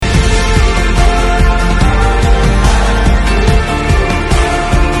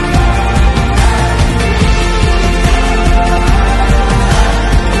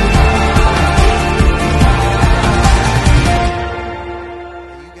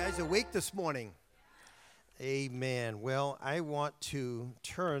awake this morning? Amen. Well, I want to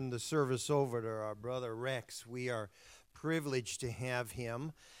turn the service over to our brother Rex. We are privileged to have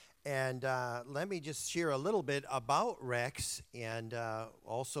him. And let me just share a little bit about Rex. And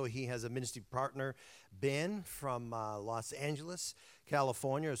also, he has a ministry partner, Ben, from Los Angeles,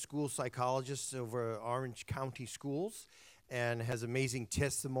 California, a school psychologist over Orange County Schools, and has amazing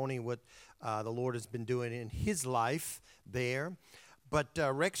testimony what the Lord has been doing in his life there. But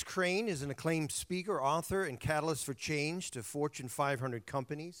Rex Crain is an acclaimed speaker, author, and catalyst for change to Fortune 500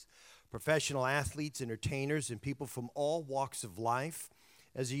 companies, professional athletes, entertainers, and people from all walks of life.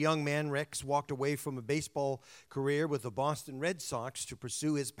 As a young man, Rex walked away from a baseball career with the Boston Red Sox to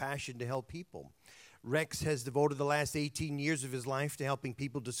pursue his passion to help people. Rex has devoted the last 18 years of his life to helping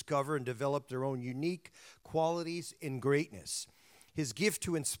people discover and develop their own unique qualities and greatness. His gift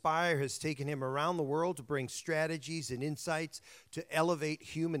to inspire has taken him around the world to bring strategies and insights to elevate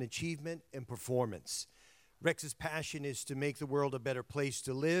human achievement and performance. Rex's passion is to make the world a better place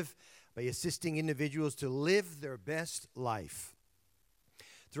to live by assisting individuals to live their best life.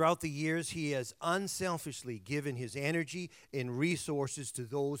 Throughout the years, he has unselfishly given his energy and resources to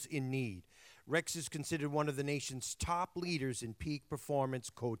those in need. Rex is considered one of the nation's top leaders in peak performance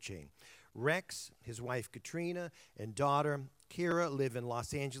coaching. Rex, his wife Katrina, and daughter Kira live in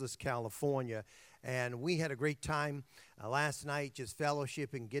Los Angeles, California, and we had a great time last night just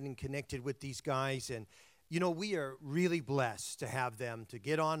fellowshipping, getting connected with these guys. And you know, we are really blessed to have them to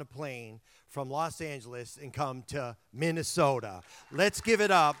get on a plane from Los Angeles and come to Minnesota. Let's give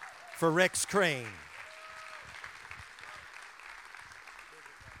it up for Rex Crain.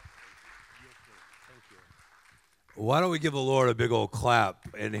 Why don't we give the Lord a big old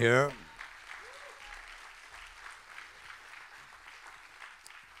clap in here?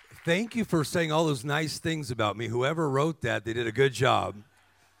 Thank you for saying all those nice things about me. Whoever wrote that, they did a good job.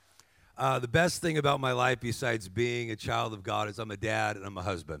 The best thing about my life besides being a child of God is I'm a dad and I'm a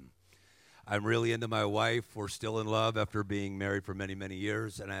husband. I'm really into my wife. We're still in love after being married for many, many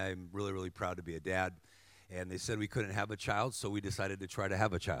years, and I'm really, really proud to be a dad. And they said we couldn't have a child, so we decided to try to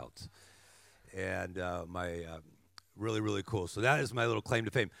have a child. And really, really cool. So that is my little claim to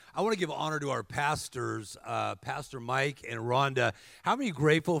fame. I want to give honor to our pastors, Pastor Mike and Rhonda. How many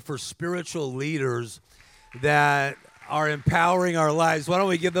grateful for spiritual leaders that are empowering our lives? Why don't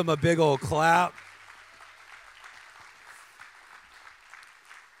we give them a big old clap?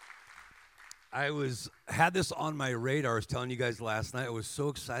 I had this on my radar. I was telling you guys last night. I was so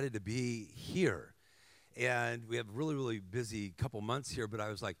excited to be here. And we have a really, really busy couple months here, but I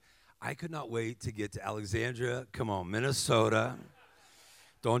was like, I could not wait to get to Alexandria. Come on, Minnesota.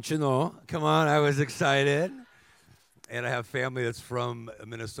 Don't you know? Come on, I was excited. And I have family that's from a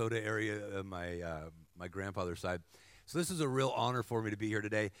Minnesota area, my grandfather's side. So this is a real honor for me to be here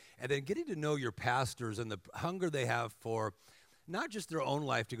today. And then getting to know your pastors and the hunger they have for not just their own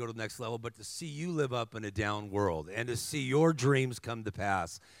life to go to the next level, but to see you live up in a down world and to see your dreams come to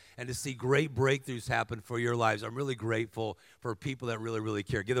pass and to see great breakthroughs happen for your lives. I'm really grateful for people that really, really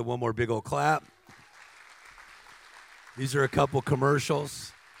care. Give them one more big old clap. These are a couple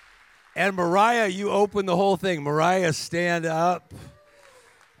commercials. And Mariah, you opened the whole thing. Mariah, stand up.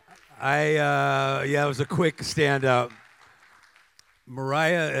 It was a quick stand up.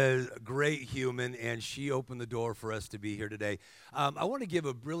 Mariah is a great human, and she opened the door for us to be here today. I want to give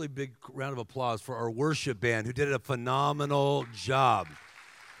a really big round of applause for our worship band, who did a phenomenal job.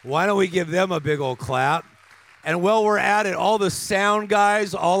 Why don't we give them a big old clap? And while we're at it, all the sound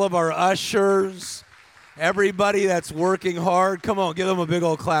guys, all of our ushers, everybody that's working hard, come on, give them a big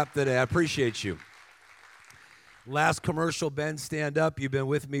old clap today. I appreciate you. Last commercial, Ben, stand up. You've been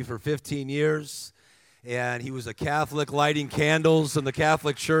with me for 15 years. And he was a Catholic lighting candles in the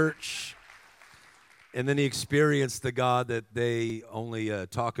Catholic Church. And then he experienced the God that they only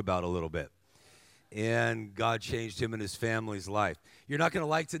talk about a little bit. And God changed him and his family's life. You're not going to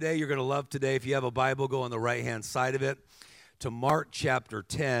like today. You're going to love today. If you have a Bible, go on the right-hand side of it to Mark chapter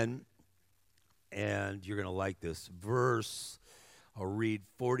 10. And you're going to like this verse. I'll read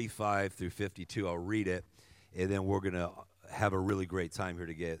 45 through 52. I'll read it. And then we're going to have a really great time here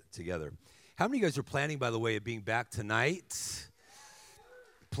to get together. How many of you guys are planning, by the way, of being back tonight?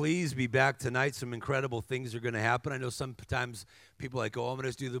 Please be back tonight. Some incredible things are going to happen. I know sometimes people are like, I'm going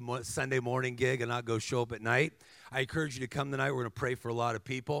to do the Sunday morning gig and not go show up at night. I encourage you to come tonight. We're going to pray for a lot of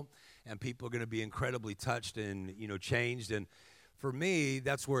people, and people are going to be incredibly touched and, changed. And for me,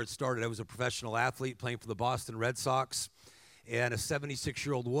 that's where it started. I was a professional athlete playing for the Boston Red Sox, and a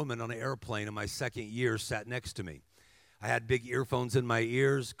 76-year-old woman on an airplane in my second year sat next to me. I had big earphones in my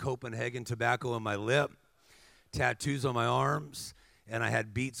ears, Copenhagen tobacco on my lip, tattoos on my arms, and I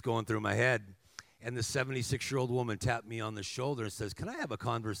had beats going through my head. And the 76-year-old woman tapped me on the shoulder and says, "Can I have a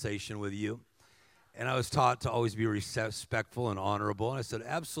conversation with you?" And I was taught to always be respectful and honorable. And I said,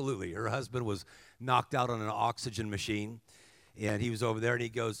 "Absolutely." Her husband was knocked out on an oxygen machine, and he was over there,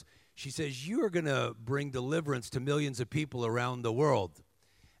 and she says, "You are going to bring deliverance to millions of people around the world."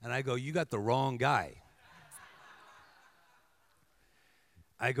 And I go, "You got the wrong guy."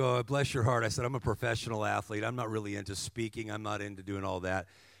 I go, "Bless your heart." I said, "I'm a professional athlete. I'm not really into speaking. I'm not into doing all that."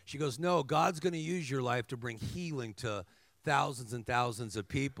 She goes, "No, God's going to use your life to bring healing to thousands and thousands of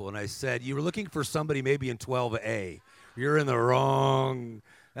people." And I said, "You were looking for somebody maybe in 12A. You're in the wrong,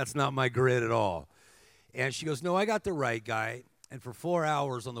 that's not my grid at all." And she goes, "No, I got the right guy." And for 4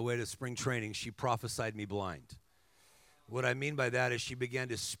 hours on the way to spring training, she prophesied me blind. What I mean by that is she began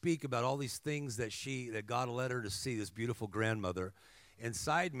to speak about all these things that God led her to see, this beautiful grandmother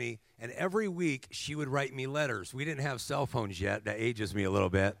inside me. And every week she would write me letters. We didn't have cell phones yet. That ages me a little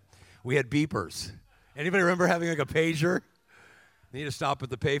bit. We had beepers. Anybody remember having like a pager? Need to stop at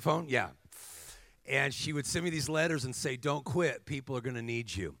the payphone? Yeah. And she would send me these letters and say, "Don't quit. People are going to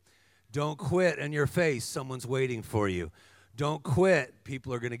need you. Don't quit in your face. Someone's waiting for you. Don't quit.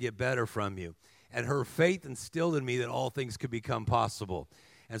 People are going to get better from you." And her faith instilled in me that all things could become possible.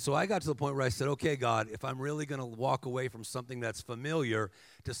 And so I got to the point where I said, "Okay, God, if I'm really going to walk away from something that's familiar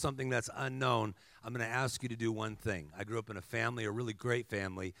to something that's unknown, I'm going to ask you to do one thing." I grew up in a family, a really great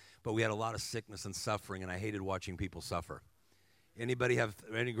family, but we had a lot of sickness and suffering, and I hated watching people suffer. Anybody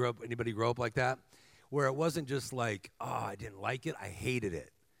grow up like that? Where it wasn't just like, "Oh, I didn't like it," I hated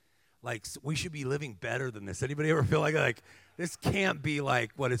it. Like, we should be living better than this. Anybody ever feel like this can't be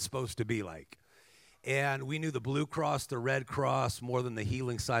like what it's supposed to be like? And we knew the blue cross, the red cross, more than the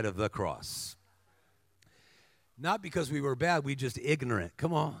healing side of the cross. Not because we were bad, we just ignorant.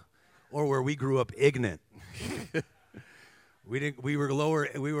 Come on. Or where we grew up ignorant. We were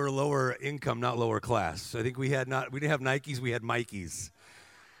lower income, not lower class. So I think we didn't have Nikes, we had Mikeys.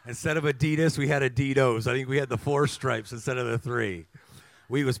 Instead of Adidas, we had Adidos. I think we had the 4 stripes instead of the 3.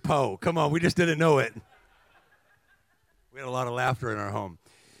 We was Poe. Come on, we just didn't know it. We had a lot of laughter in our home.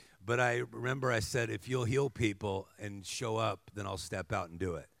 But I remember I said, "If you'll heal people and show up, then I'll step out and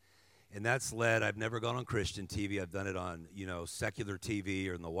do it." And that's led, I've never gone on Christian TV. I've done it on, secular TV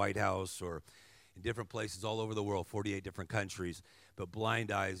or in the White House or in different places all over the world, 48 different countries. But blind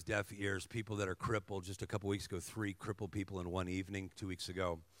eyes, deaf ears, people that are crippled. Just a couple weeks ago, 3 crippled people in one evening, 2 weeks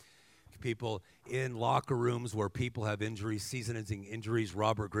ago. People in locker rooms where people have injuries, season-ending injuries.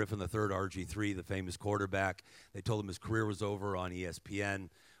 Robert Griffin III, RG3, the famous quarterback, they told him his career was over on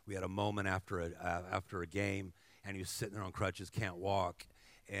ESPN. We had a moment after a game, and he was sitting there on crutches, can't walk,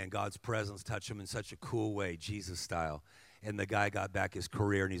 and God's presence touched him in such a cool way, Jesus style. And the guy got back his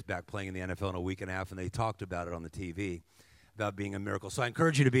career, and he's back playing in the NFL in a week and a half, and they talked about it on the TV, about being a miracle. So I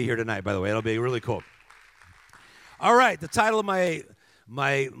encourage you to be here tonight, by the way. It'll be really cool. All right, the title of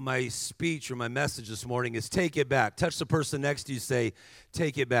my speech or my message this morning is "Take It Back." Touch the person next to you, say,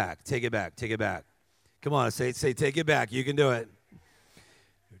 "Take it back, take it back, take it back." Come on, say, "Take it back." You can do it.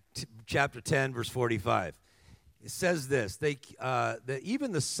 Chapter 10, verse 45. It says this, that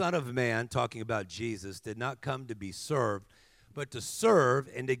even the Son of Man, talking about Jesus, did not come to be served, but to serve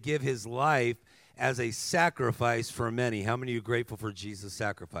and to give his life as a sacrifice for many. How many of you are grateful for Jesus'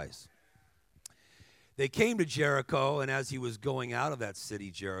 sacrifice? They came to Jericho, and as he was going out of that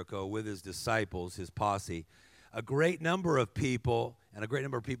city, Jericho, with his disciples, his posse, a great number of people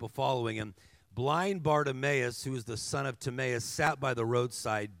following him, blind Bartimaeus, who was the son of Timaeus, sat by the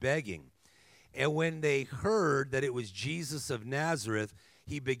roadside begging. And when they heard that it was Jesus of Nazareth,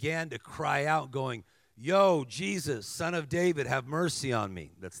 he began to cry out, going, "Yo, Jesus, son of David, have mercy on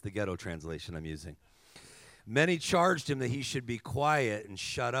me." That's the ghetto translation I'm using. Many charged him that he should be quiet and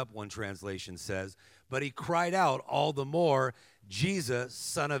shut up, one translation says. But he cried out all the more, "Jesus,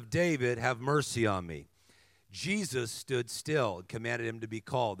 son of David, have mercy on me." Jesus stood still and commanded him to be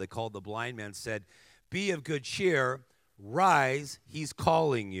called. They called the blind man, said, "Be of good cheer, rise, he's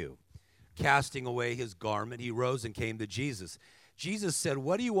calling you." Casting away his garment, he rose and came to Jesus. Jesus said,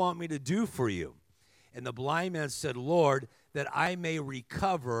 "What do you want me to do for you?" And the blind man said, "Lord, that I may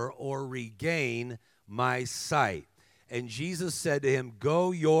recover or regain my sight." And Jesus said to him,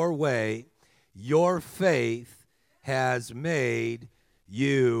 "Go your way, your faith has made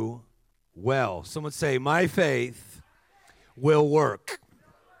you well." Someone say, "My faith will work."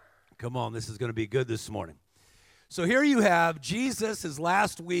 Come on, this is going to be good this morning. So here you have Jesus, his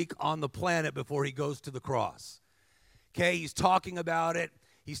last week on the planet before he goes to the cross. Okay, he's talking about it.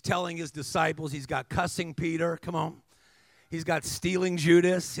 He's telling his disciples. He's got cussing Peter. Come on. He's got stealing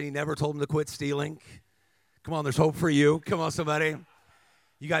Judas, and he never told him to quit stealing. Come on, there's hope for you. Come on, somebody.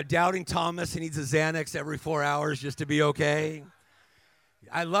 You got Doubting Thomas. He needs a Xanax every 4 hours just to be okay.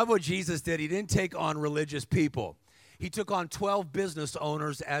 I love what Jesus did. He didn't take on religious people. He took on 12 business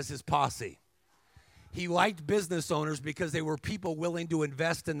owners as his posse. He liked business owners because they were people willing to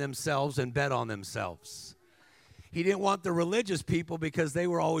invest in themselves and bet on themselves. He didn't want the religious people because they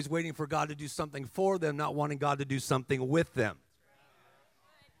were always waiting for God to do something for them, not wanting God to do something with them.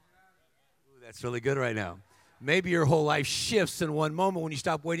 Ooh, that's really good right now. Maybe your whole life shifts in one moment when you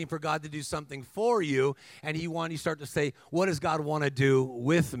stop waiting for God to do something for you, and you start to say, what does God want to do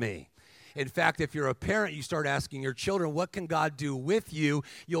with me? In fact, if you're a parent, you start asking your children, what can God do with you?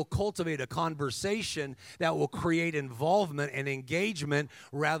 You'll cultivate a conversation that will create involvement and engagement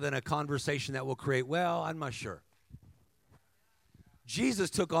rather than a conversation that will create, well, I'm not sure.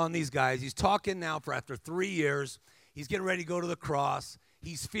 Jesus took on these guys. He's talking now for after 3 years. He's getting ready to go to the cross.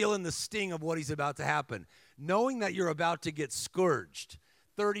 He's feeling the sting of what he's about to happen. Knowing that you're about to get scourged,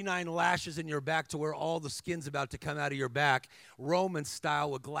 39 lashes in your back to where all the skin's about to come out of your back, Roman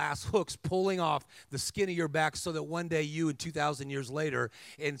style with glass hooks pulling off the skin of your back so that one day you, 2,000 years later,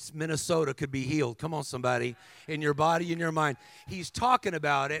 in Minnesota could be healed. Come on, somebody, in your body, in your mind. He's talking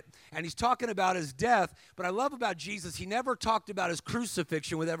about it, and he's talking about his death, but I love about Jesus, he never talked about his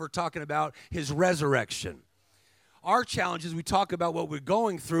crucifixion without ever talking about his resurrection. Our challenge is we talk about what we're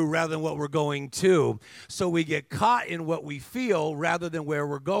going through rather than what we're going to. So we get caught in what we feel rather than where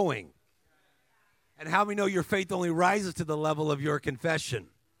we're going. And how many know your faith only rises to the level of your confession?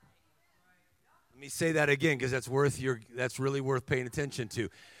 Let me say that again because that's really worth paying attention to.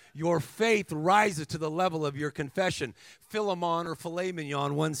 Your faith rises to the level of your confession. Philemon or filet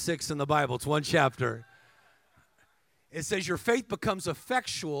mignon, 1:6 in the Bible. It's one chapter. It says your faith becomes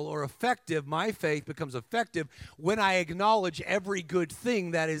effectual or effective. My faith becomes effective when I acknowledge every good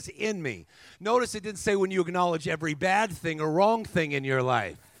thing that is in me. Notice it didn't say when you acknowledge every bad thing or wrong thing in your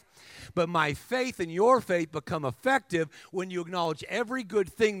life. But my faith and your faith become effective when you acknowledge every good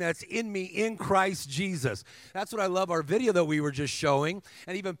thing that's in me in Christ Jesus. That's what I love our video that we were just showing.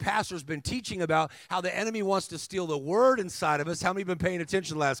 And even Pastor's been teaching about how the enemy wants to steal the word inside of us. How many have been paying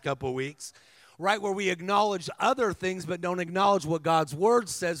attention the last couple of weeks? Right, where we acknowledge other things but don't acknowledge what God's word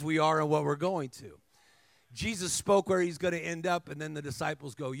says we are and what we're going to. Jesus spoke where he's going to end up, and then the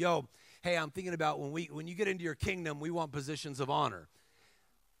disciples go, hey, I'm thinking about when you get into your kingdom, we want positions of honor.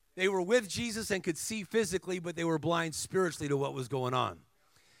 They were with Jesus and could see physically, but they were blind spiritually to what was going on.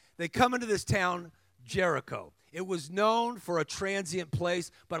 They come into this town, Jericho. It was known for a transient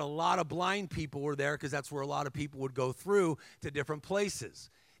place, but a lot of blind people were there because that's where a lot of people would go through to different places.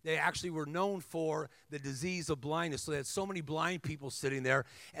 They actually were known for the disease of blindness. So they had so many blind people sitting there.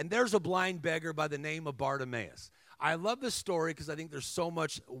 And there's a blind beggar by the name of Bartimaeus. I love this story because I think there's so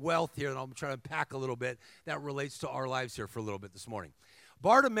much wealth here, and I'm trying to unpack a little bit that relates to our lives here for a little bit this morning.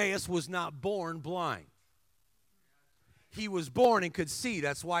 Bartimaeus was not born blind. He was born and could see.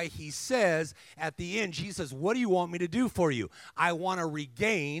 That's why he says at the end, Jesus says, what do you want me to do for you? I want to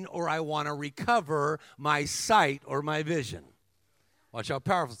regain or I want to recover my sight or my vision. Watch how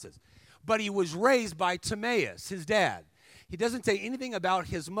powerful this is. But he was raised by Timaeus, his dad. He doesn't say anything about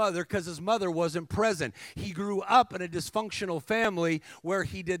his mother because his mother wasn't present. He grew up in a dysfunctional family where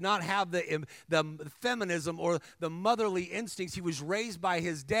he did not have the feminism or the motherly instincts. He was raised by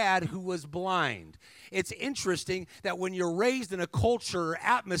his dad who was blind. It's interesting that when you're raised in a culture or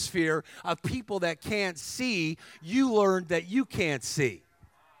atmosphere of people that can't see, you learn that you can't see.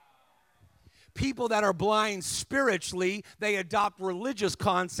 People that are blind spiritually, they adopt religious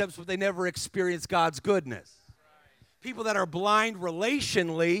concepts, but they never experience God's goodness. People that are blind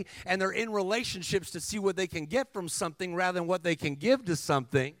relationally, and they're in relationships to see what they can get from something rather than what they can give to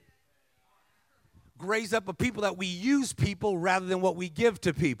something, raise up a people that we use people rather than what we give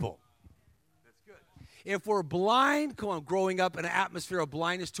to people. If we're blind, growing up in an atmosphere of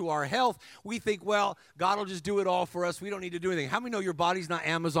blindness to our health, we think, well, God will just do it all for us. We don't need to do anything. How many know your body's not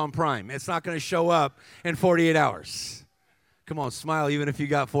Amazon Prime? It's not going to show up in 48 hours. Come on, smile even if you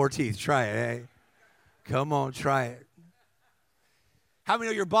got 4 teeth. Try it, eh? Come on, try it. How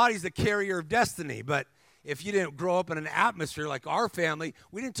many know your body's the carrier of destiny? But if you didn't grow up in an atmosphere like our family,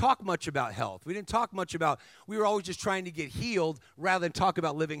 we didn't talk much about health. We were always just trying to get healed rather than talk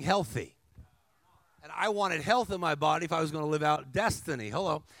about living healthy. And I wanted health in my body if I was going to live out destiny.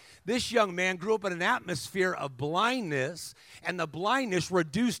 Hello. This young man grew up in an atmosphere of blindness, and the blindness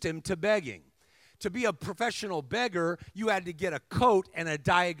reduced him to begging. To be a professional beggar, you had to get a coat and a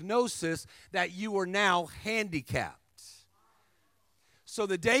diagnosis that you were now handicapped. So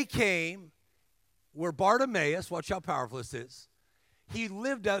the day came where Bartimaeus, watch how powerful this is, He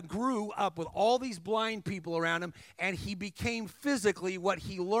grew up with all these blind people around him, and he became physically what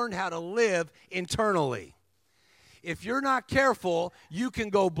he learned how to live internally. If you're not careful, you can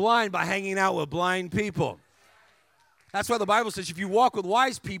go blind by hanging out with blind people. That's why the Bible says if you walk with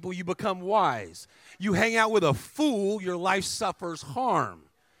wise people, you become wise. You hang out with a fool, your life suffers harm.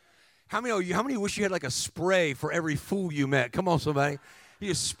 How many wish you had like a spray for every fool you met? Come on, somebody. You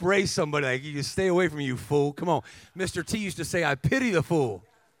just spray somebody, like you just stay away from you, fool. Come on. Mr. T used to say, I pity the fool.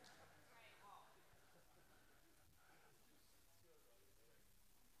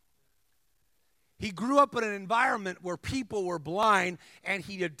 He grew up in an environment where people were blind, and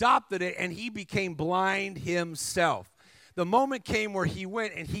he adopted it, and he became blind himself. The moment came where he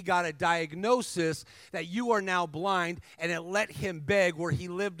went and he got a diagnosis that you are now blind, and it let him beg, where he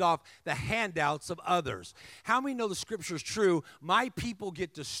lived off the handouts of others. How many know the scripture is true? My people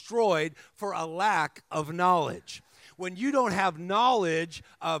get destroyed for a lack of knowledge. When you don't have knowledge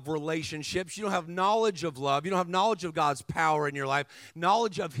of relationships, you don't have knowledge of love, you don't have knowledge of God's power in your life,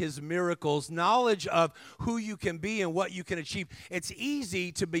 knowledge of his miracles, knowledge of who you can be and what you can achieve, it's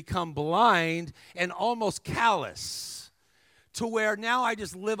easy to become blind and almost callous, to where now I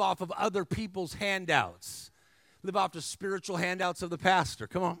just live off of other people's handouts. Live off the spiritual handouts of the pastor.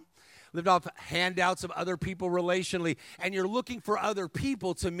 Come on. Live off handouts of other people relationally. And you're looking for other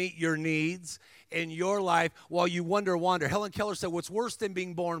people to meet your needs in your life while you wander. Helen Keller said, what's worse than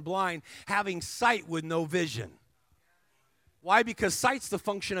being born blind? Having sight with no vision. Why? Because sight's the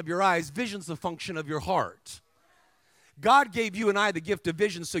function of your eyes. Vision's the function of your heart. God gave you and I the gift of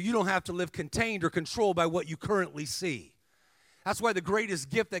vision so you don't have to live contained or controlled by what you currently see. That's why the greatest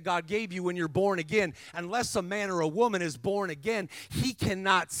gift that God gave you when you're born again, unless a man or a woman is born again, he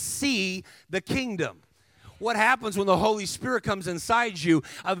cannot see the kingdom. What happens when the Holy Spirit comes inside you?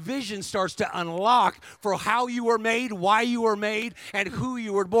 A vision starts to unlock for how you were made, why you were made, and who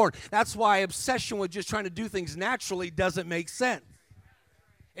you were born. That's why obsession with just trying to do things naturally doesn't make sense.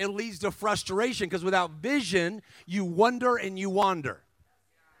 It leads to frustration, because without vision, you wonder and you wander.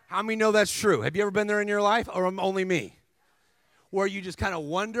 How many know that's true? Have you ever been there in your life, or only me? Where you just kind of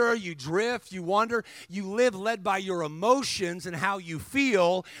wonder, you drift, you wander, you live led by your emotions and how you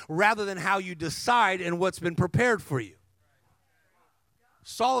feel rather than how you decide and what's been prepared for you.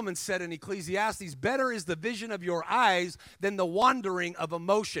 Solomon said in Ecclesiastes, better is the vision of your eyes than the wandering of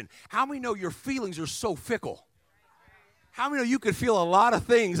emotion. How many know your feelings are so fickle? How many know you could feel a lot of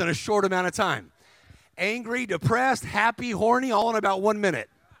things in a short amount of time? Angry, depressed, happy, horny, all in about 1 minute.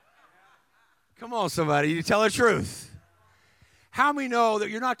 Come on, somebody, you tell the truth. How many know that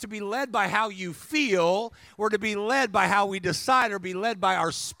you're not to be led by how you feel? We're to be led by how we decide, or be led by our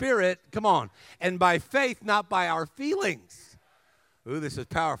spirit, come on, and by faith, not by our feelings. Ooh, this is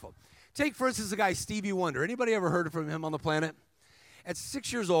powerful. Take, for instance, the guy Stevie Wonder. Anybody ever heard from him on the planet? At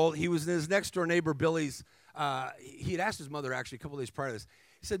 6 years old, he was in his next-door neighbor Billy's. He had asked his mother, actually, a couple days prior to this.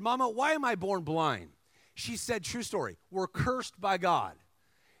 He said, Mama, why am I born blind? She said, true story, we're cursed by God.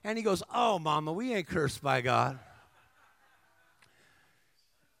 And he goes, oh, Mama, we ain't cursed by God.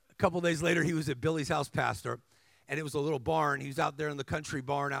 A couple days later, he was at Billy's house, pastor, and it was a little barn. He was out there in the country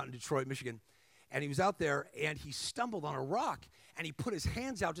barn out in Detroit, Michigan, and he was out there, and he stumbled on a rock, and he put his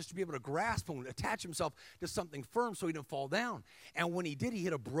hands out just to be able to grasp and attach himself to something firm so he didn't fall down. And when he did, he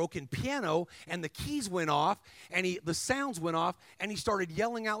hit a broken piano, and the keys went off, and the sounds went off, and he started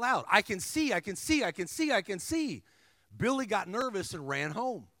yelling out loud, I can see, I can see, I can see, I can see. Billy got nervous and ran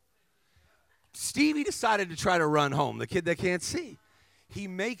home. Stevie decided to try to run home, the kid that can't see. He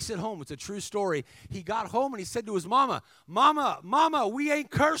makes it home. It's a true story. He got home and he said to his mama, Mama, we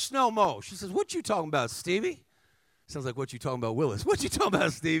ain't cursed no more. She says, what you talking about, Stevie? Sounds like what you talking about, Willis. What you talking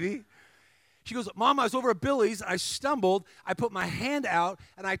about, Stevie? She goes, Mama, I was over at Billy's, I stumbled, I put my hand out,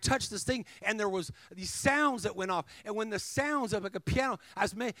 and I touched this thing, and there was these sounds that went off. And when the sounds of like a piano,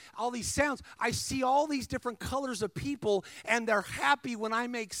 all these sounds, I see all these different colors of people, and they're happy when I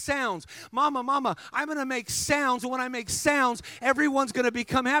make sounds. Mama, I'm going to make sounds, and when I make sounds, everyone's going to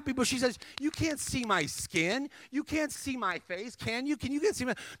become happy. But she says, you can't see my skin. You can't see my face, can you? Can you see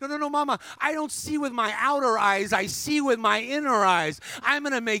my... No, Mama, I don't see with my outer eyes. I see with my inner eyes. I'm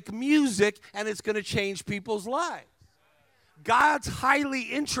going to make music, and it's going to change people's lives. God's highly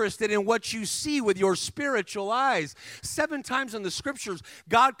interested in what you see with your spiritual eyes. 7 times in the scriptures,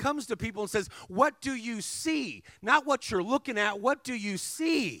 God comes to people and says, what do you see? Not what you're looking at, what do you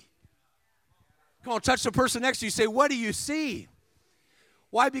see? Come on, touch the person next to you, say, what do you see?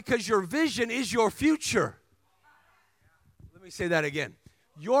 Why? Because your vision is your future. Let me say that again.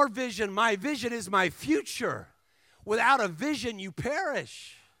 Your vision, my vision is my future. Without a vision, you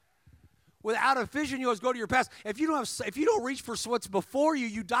perish. Without a vision, you always go to your past. If you don't reach for what's before you,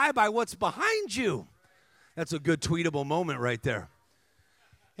 you die by what's behind you. That's a good tweetable moment right there.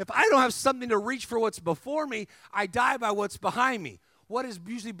 If I don't have something to reach for what's before me, I die by what's behind me. What has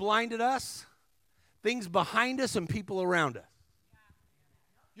usually blinded us? Things behind us and people around us.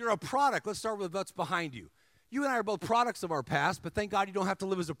 You're a product. Let's start with what's behind you. You and I are both products of our past, but thank God you don't have to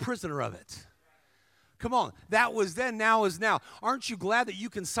live as a prisoner of it. Come on. That was then, now is now. Aren't you glad that you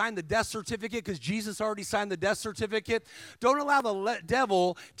can sign the death certificate because Jesus already signed the death certificate? Don't allow the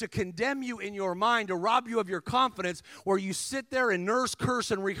devil to condemn you in your mind, to rob you of your confidence, where you sit there and nurse, curse,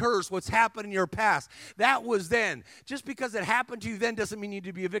 and rehearse what's happened in your past. That was then. Just because it happened to you then doesn't mean you need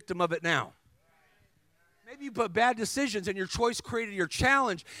to be a victim of it now. Maybe you put bad decisions and your choice created your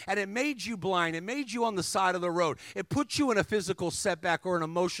challenge and it made you blind. It made you on the side of the road. It put you in a physical setback or an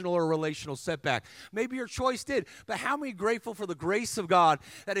emotional or relational setback. Maybe your choice did. But how many grateful for the grace of God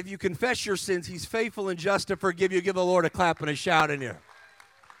that if you confess your sins, He's faithful and just to forgive you? Give the Lord a clap and a shout in here.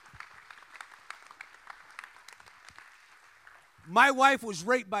 My wife was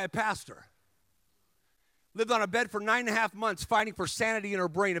raped by a pastor. Lived on a bed for 9.5 months fighting for sanity in her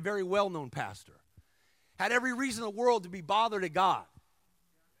brain, a very well-known pastor. Had every reason in the world to be bothered at God.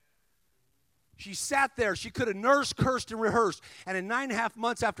 She sat there. She could have nursed, cursed, and rehearsed. And in 9.5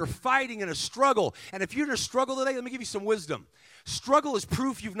 months after fighting in a struggle, and if you're in a struggle today, let me give you some wisdom. Struggle is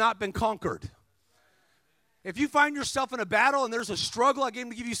proof you've not been conquered. If you find yourself in a battle and there's a struggle, I came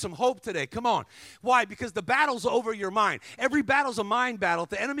to give you some hope today. Come on. Why? Because the battle's over your mind. Every battle's a mind battle.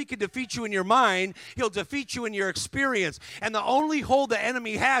 If the enemy can defeat you in your mind, he'll defeat you in your experience. And the only hold the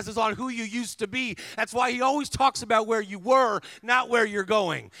enemy has is on who you used to be. That's why he always talks about where you were, not where you're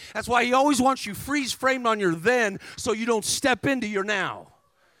going. That's why he always wants you freeze-framed on your then so you don't step into your now.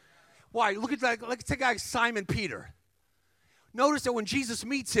 Why? Look at that. Let's take a guy Simon Peter. Notice that when Jesus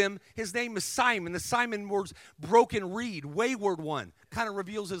meets him, his name is Simon. The Simon word's broken reed, wayward one. Kind of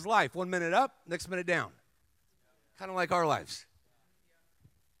reveals his life. 1 minute up, next minute down. Kind of like our lives.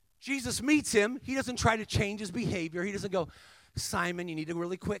 Jesus meets him. He doesn't try to change his behavior. He doesn't go, Simon, you need to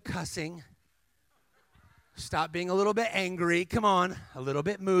really quit cussing. Stop being a little bit angry. Come on, a little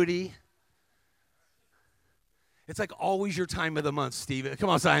bit moody. It's like always your time of the month, Steve. Come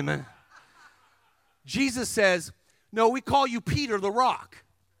on, Simon. Jesus says, no, we call you Peter the Rock.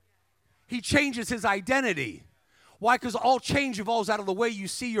 He changes his identity. Why? Because all change evolves out of the way you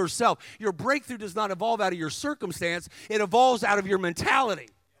see yourself. Your breakthrough does not evolve out of your circumstance. It evolves out of your mentality.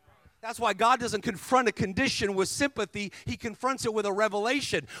 That's why God doesn't confront a condition with sympathy. He confronts it with a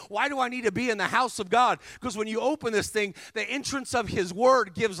revelation. Why do I need to be in the house of God? Because when you open this thing, the entrance of His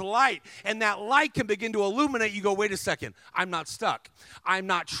Word gives light. And that light can begin to illuminate. You go, wait a second. I'm not stuck. I'm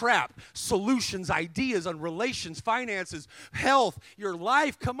not trapped. Solutions, ideas on relations, finances, health, your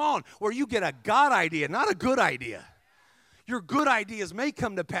life. Come on. Where you get a God idea, not a good idea. Your good ideas may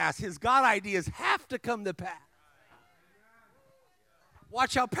come to pass. His God ideas have to come to pass.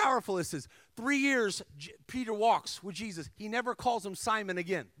 Watch how powerful this is. 3 years, Peter walks with Jesus. He never calls him Simon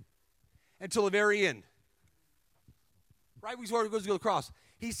again until the very end. Right before he goes to the cross.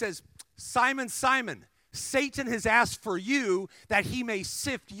 He says, Simon, Simon, Satan has asked for you that he may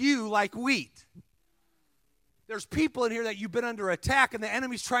sift you like wheat. There's people in here that you've been under attack and the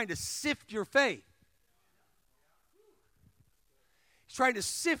enemy's trying to sift your faith. He's trying to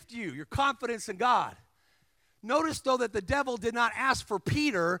sift you, your confidence in God. Notice, though, that the devil did not ask for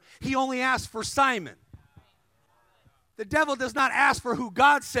Peter. He only asked for Simon. The devil does not ask for who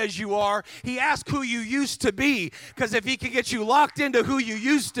God says you are. He asks who you used to be. Because if he can get you locked into who you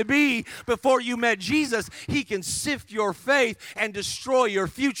used to be before you met Jesus, he can sift your faith and destroy your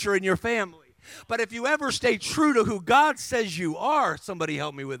future and your family. But if you ever stay true to who God says you are, somebody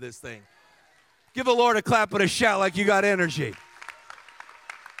help me with this thing. Give the Lord a clap and a shout like you got energy.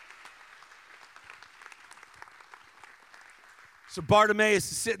 So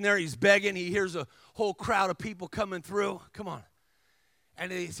Bartimaeus is sitting there, he's begging, he hears a whole crowd of people coming through. Come on. And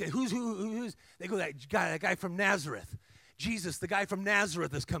they say, who's? They go, that guy from Nazareth. Jesus, the guy from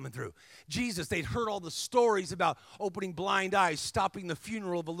Nazareth is coming through. Jesus, they'd heard all the stories about opening blind eyes, stopping the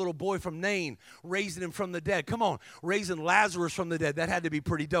funeral of a little boy from Nain, raising him from the dead. Come on, raising Lazarus from the dead. That had to be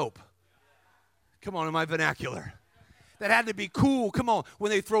pretty dope. Come on, in my vernacular. That had to be cool. Come on,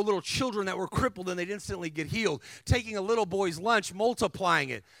 when they throw little children that were crippled and they'd instantly get healed. Taking a little boy's lunch, multiplying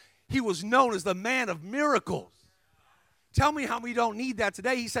it. He was known as the man of miracles. Tell me how we don't need that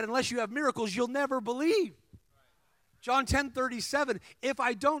today. He said, unless you have miracles, you'll never believe. John 10:37, if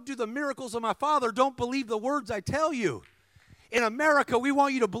I don't do the miracles of my Father, don't believe the words I tell you. In America, we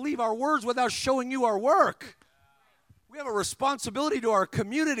want you to believe our words without showing you our work. We have a responsibility to our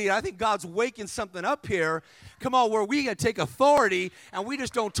community. And I think God's waking something up here. Come on, where we can take authority and we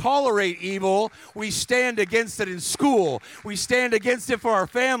just don't tolerate evil. We stand against it in school. We stand against it for our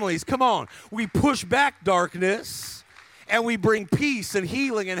families. Come on. We push back darkness and we bring peace and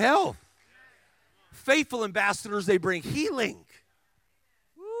healing and health. Faithful ambassadors, they bring healing.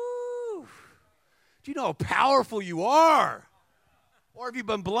 Woo. Do you know how powerful you are? Or have you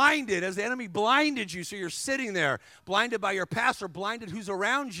been blinded? Has the enemy blinded you so you're sitting there, blinded by your pastor, blinded who's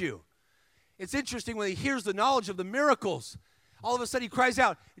around you? It's interesting when he hears the knowledge of the miracles, all of a sudden he cries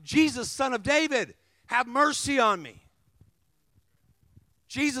out, Jesus, Son of David, have mercy on me.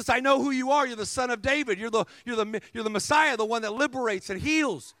 Jesus, I know who you are. You're the Son of David. You're the Messiah, the one that liberates and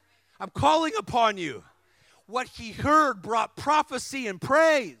heals. I'm calling upon you. What he heard brought prophecy and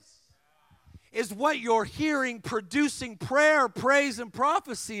praise. Is what you're hearing producing prayer, praise, and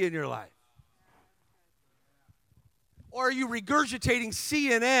prophecy in your life? Or are you regurgitating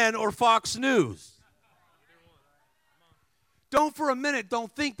CNN or Fox News? Don't for a minute,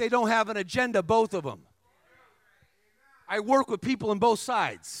 don't think they don't have an agenda, both of them. I work with people on both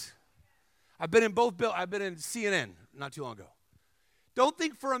sides. I've been in CNN not too long ago. Don't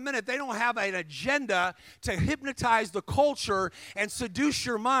think for a minute they don't have an agenda to hypnotize the culture and seduce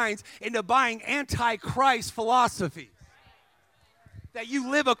your minds into buying anti-Christ philosophy. That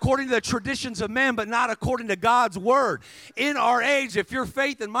you live according to the traditions of men, but not according to God's word. In our age, if your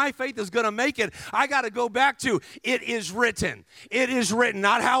faith and my faith is going to make it, I got to go back to, it is written. It is written,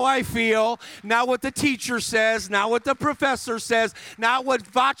 not how I feel, not what the teacher says, not what the professor says, not what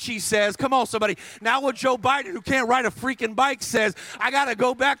Fauci says. Come on, somebody. Not what Joe Biden, who can't ride a freaking bike, says. I got to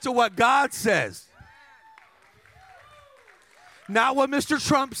go back to what God says. Not what Mr.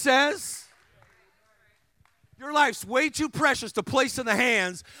 Trump says. Your life's way too precious to place in the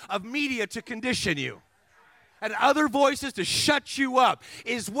hands of media to condition you. And other voices to shut you up.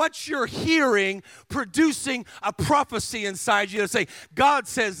 Is what you're hearing producing a prophecy inside you to say, God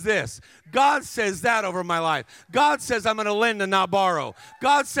says this. God says that over my life. God says I'm going to lend and not borrow.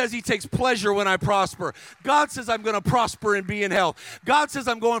 God says he takes pleasure when I prosper. God says I'm going to prosper and be in health. God says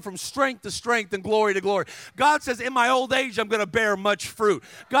I'm going from strength to strength and glory to glory. God says in my old age I'm going to bear much fruit.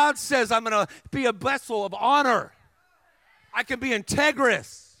 God says I'm going to be a vessel of honor. I can be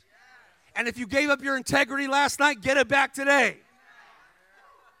integrous. And if you gave up your integrity last night, get it back today.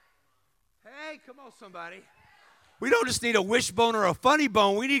 Hey, come on, somebody. We don't just need a wishbone or a funny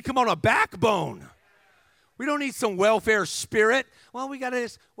bone. We need, come on, a backbone. We don't need some welfare spirit. Well, we got to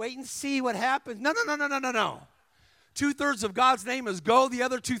just wait and see what happens. No. 2/3 of God's name is go. The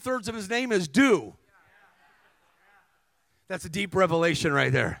other 2/3 of his name is do. That's a deep revelation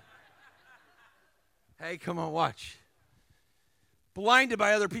right there. Hey, come on, watch. Blinded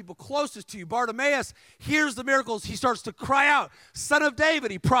by other people closest to you. Bartimaeus hears the miracles. He starts to cry out, Son of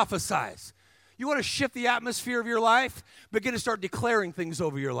David. He prophesies. You want to shift the atmosphere of your life? Begin to start declaring things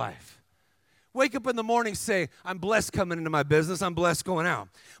over your life. Wake up in the morning, say, I'm blessed coming into my business. I'm blessed going out.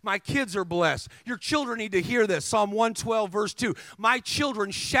 My kids are blessed. Your children need to hear this. Psalm 112, verse 2. My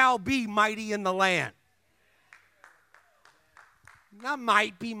children shall be mighty in the land. Not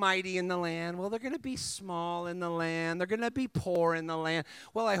might be mighty in the land. Well, they're going to be small in the land. They're going to be poor in the land.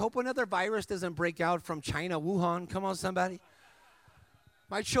 Well, I hope another virus doesn't break out from China, Wuhan. Come on, somebody.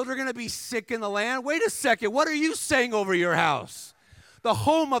 My children are going to be sick in the land. Wait a second. What are you saying over your house? The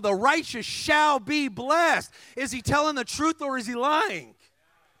home of the righteous shall be blessed. Is he telling the truth or is he lying?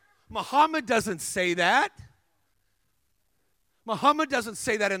 Muhammad doesn't say that. Muhammad doesn't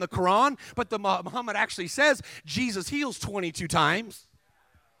say that in the Quran, but Muhammad actually says Jesus heals 22 times.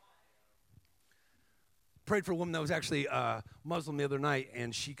 Prayed for a woman that was actually Muslim the other night,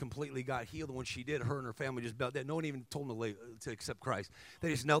 and she completely got healed. And when she did, her and her family just knelt. No one even told them to accept Christ.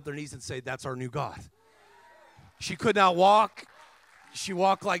 They just knelt their knees and said, that's our new God. She could not walk. She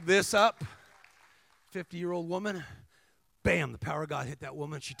walked like this up. 50-year-old woman. Bam, the power of God hit that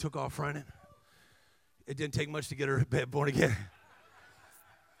woman. She took off running. It didn't take much to get her born again.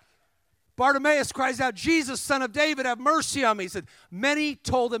 Bartimaeus cries out, Jesus, Son of David, have mercy on me. He said, many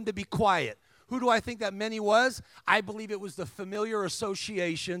told him to be quiet. Who do I think that many was? I believe it was the familiar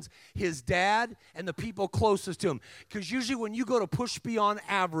associations, his dad, and the people closest to him. Because usually when you go to push beyond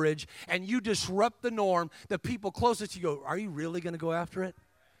average and you disrupt the norm, the people closest to you go, are you really going to go after it?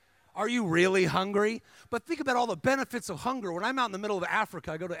 Are you really hungry? But think about all the benefits of hunger. When I'm out in the middle of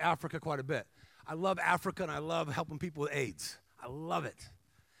Africa, I go to Africa quite a bit. I love Africa, and I love helping people with AIDS. I love it.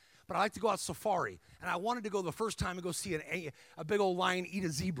 But I like to go out safari. And I wanted to go the first time and go see a big old lion eat a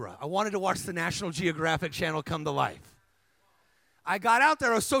zebra. I wanted to watch the National Geographic Channel come to life. I got out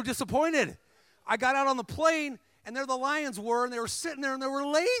there. I was so disappointed. I got out on the plane, And there the lions were, and they were sitting there, and they were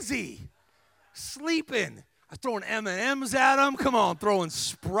lazy, sleeping. I was throwing M&Ms at them. Come on, throwing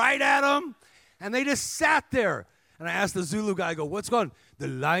Sprite at them. And they just sat there. And I asked the Zulu guy, I go, what's going on? The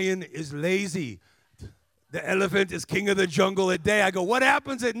lion is lazy. The elephant is king of the jungle at day. I go, what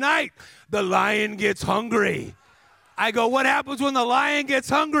happens at night? The lion gets hungry. I go, what happens when the lion gets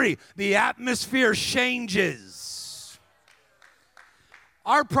hungry? The atmosphere changes.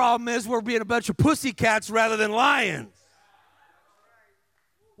 Our problem is we're being a bunch of pussycats rather than lions.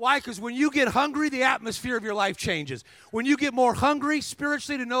 Why? Because when you get hungry, the atmosphere of your life changes. When you get more hungry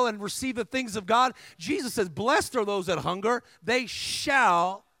spiritually to know and receive the things of God, Jesus says, blessed are those that hunger, they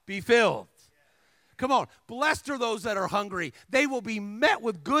shall be filled. Come on, blessed are those that are hungry. They will be met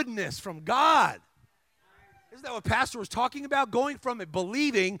with goodness from God. Isn't that what Pastor was talking about? Going from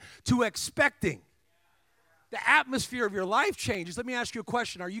believing to expecting. The atmosphere of your life changes. Let me ask you a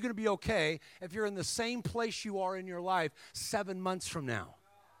question. Are you going to be okay if you're in the same place you are in your life 7 months from now?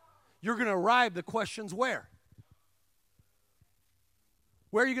 You're going to arrive. The question's where?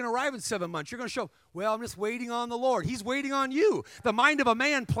 Where are you going to arrive in 7 months? You're going to show, well, I'm just waiting on the Lord. He's waiting on you. The mind of a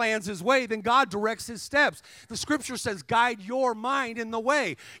man plans his way, then God directs his steps. The scripture says, guide your mind in the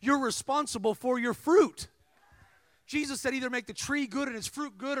way. You're responsible for your fruit. Jesus said either make the tree good and its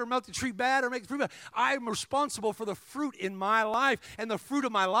fruit good or make the tree bad or make the fruit bad. I'm responsible for the fruit in my life, and the fruit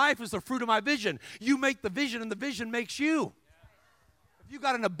of my life is the fruit of my vision. You make the vision, and the vision makes you. If you've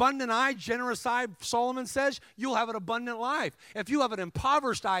got an abundant eye, generous eye, Solomon says, you'll have an abundant life. If you have an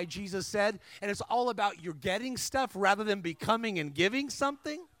impoverished eye, Jesus said, and it's all about your getting stuff rather than becoming and giving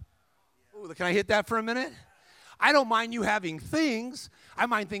something. Ooh, can I hit that for a minute? I don't mind you having things. I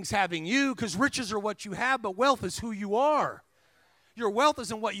mind things having you, because riches are what you have, but wealth is who you are. Your wealth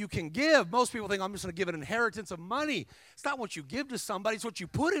isn't what you can give. Most people think, I'm just going to give an inheritance of money. It's not what you give to somebody. It's what you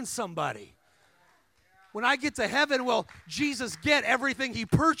put in somebody. When I get to heaven, will Jesus get everything he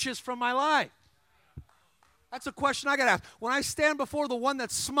purchased from my life? That's a question I got to ask. When I stand before the one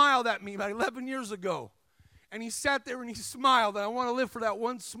that smiled at me about 11 years ago, and he sat there and he smiled, and I want to live for that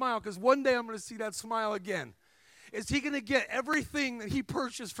one smile, because one day I'm going to see that smile again. Is he going to get everything that he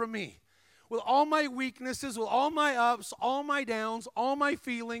purchased from me? With all my weaknesses, with all my ups, all my downs, all my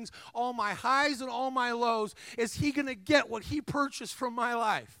feelings, all my highs and all my lows, is he going to get what he purchased from my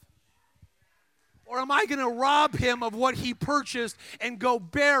life? Or am I going to rob him of what he purchased and go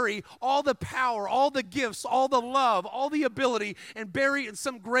bury all the power, all the gifts, all the love, all the ability, and bury it in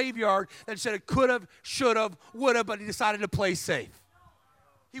some graveyard that said it could have, should have, would have, but he decided to play safe?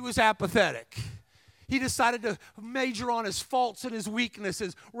 He was apathetic. He decided to major on his faults and his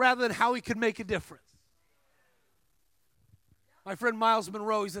weaknesses rather than how he could make a difference. My friend Miles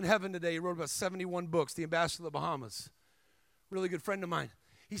Monroe, he's in heaven today. He wrote about 71 books, The Ambassador of the Bahamas. Really good friend of mine.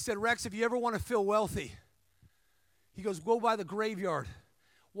 He said, Rex, if you ever want to feel wealthy, he goes, go by the graveyard.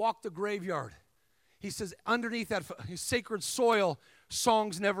 Walk the graveyard. He says, underneath that sacred soil,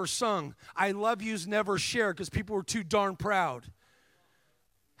 songs never sung. I love yous never shared because people were too darn proud.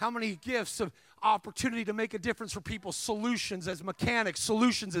 How many gifts of opportunity to make a difference for people, solutions as mechanics,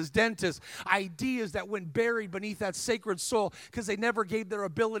 solutions as dentists, ideas that went buried beneath that sacred soil because they never gave their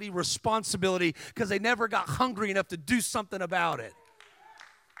ability responsibility, because they never got hungry enough to do something about it.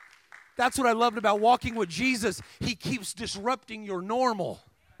 That's what I loved about walking with Jesus. He keeps disrupting your normal.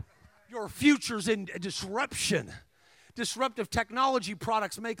 Your future's in disruption. Disruptive technology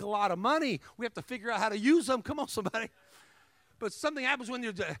products make a lot of money. We have to figure out how to use them. Come on, somebody. But something happens when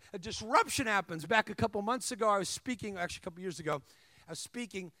a disruption happens. Back a couple months ago, I was speaking, actually a couple years ago, I was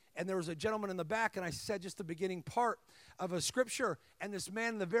speaking, and there was a gentleman in the back, and I said just the beginning part of a scripture, and this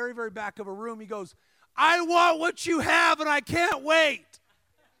man in the very, very back of a room, he goes, I want what you have, and I can't wait.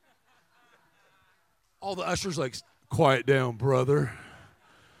 All the ushers like, quiet down, brother.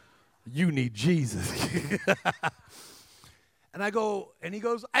 You need Jesus. And I go, and he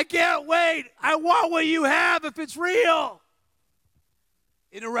goes, I can't wait. I want what you have if it's real.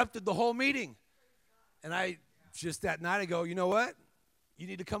 Interrupted the whole meeting. And I, just that night, I go, you know what? You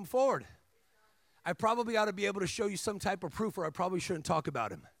need to come forward. I probably ought to be able to show you some type of proof, or I probably shouldn't talk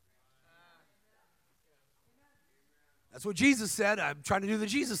about him. That's what Jesus said. I'm trying to do the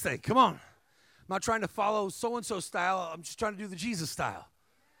Jesus thing. Come on. I'm not trying to follow so-and-so style. I'm just trying to do the Jesus style.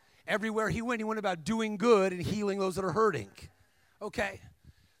 Everywhere he went about doing good and healing those that are hurting. Okay.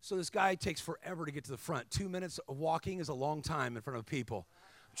 So this guy takes forever to get to the front. 2 minutes of walking is a long time in front of people.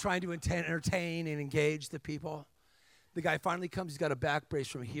 I'm trying to entertain and engage the people. The guy finally comes. He's got a back brace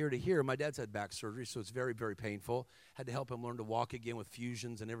from here to here. My dad's had back surgery, so it's very, very painful. Had to help him learn to walk again with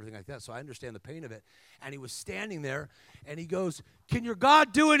fusions and everything like that, so I understand the pain of it. And he was standing there, and he goes, can your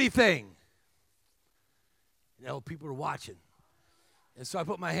God do anything? People are watching. And so I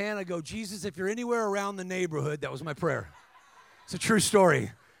put my hand, I go, Jesus, if you're anywhere around the neighborhood, that was my prayer. It's a true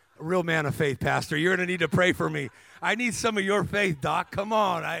story. A real man of faith, Pastor. You're going to need to pray for me. I need some of your faith, Doc. Come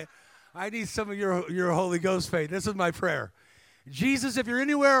on. I need some of your Holy Ghost faith. This is my prayer. Jesus, if you're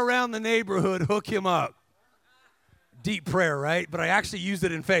anywhere around the neighborhood, hook him up. Deep prayer, right? But I actually used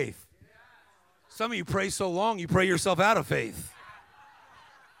it in faith. Some of you pray so long, you pray yourself out of faith.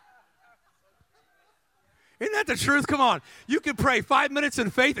 Isn't that the truth? Come on. You can pray 5 minutes in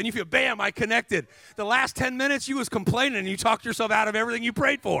faith and you feel, bam, I connected. The last 10 minutes you was complaining and you talked yourself out of everything you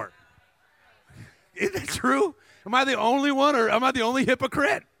prayed for. Isn't that true? Am I the only one or am I the only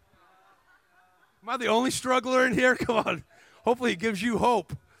hypocrite? Am I the only struggler in here? Come on. Hopefully it gives you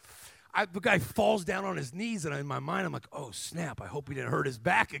hope. The guy falls down on his knees and in my mind I'm like, oh, snap. I hope he didn't hurt his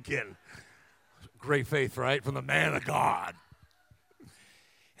back again. Great faith, right? From the man of God.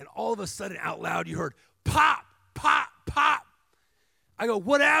 And all of a sudden out loud you heard, pop, pop, pop. I go,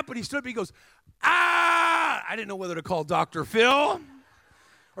 what happened? He stood up, he goes, ah! I didn't know whether to call Dr. Phil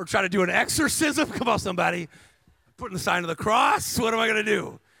or try to do an exorcism. Come on, somebody. Putting the sign of the cross. What am I going to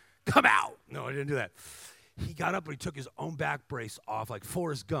do? Come out. No, I didn't do that. He got up and he took his own back brace off like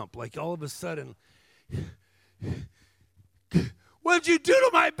Forrest Gump. Like all of a sudden, what'd you do to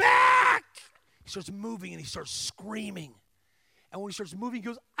my back? He starts moving and he starts screaming. And when he starts moving, he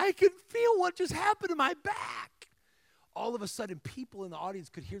goes, I can feel what just happened to my back. All of a sudden, people in the audience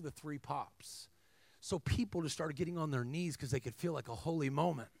could hear the 3 pops. So people just started getting on their knees because they could feel like a holy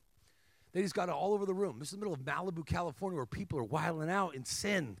moment. They just got it all over the room. This is the middle of Malibu, California, where people are wilding out in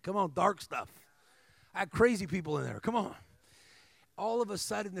sin. Come on, dark stuff. I had crazy people in there. Come on. All of a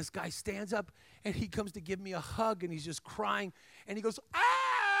sudden, this guy stands up, and he comes to give me a hug, and he's just crying. And he goes, ah!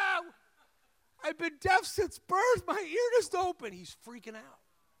 I've been deaf since birth. My ear just opened. He's freaking out.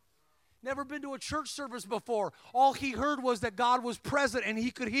 Never been to a church service before. All he heard was that God was present and he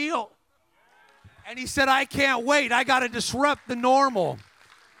could heal. And he said, I can't wait. I got to disrupt the normal.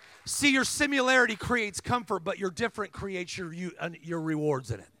 See, your similarity creates comfort, but your different creates your rewards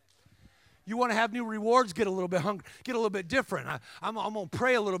in it. You want to have new rewards, get a little bit hungry, get a little bit different. I'm going to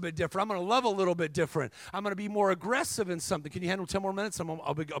pray a little bit different. I'm going to love a little bit different. I'm going to be more aggressive in something. Can you handle 10 more minutes?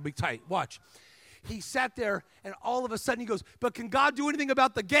 I'll be tight. Watch. He sat there, and all of a sudden he goes, but can God do anything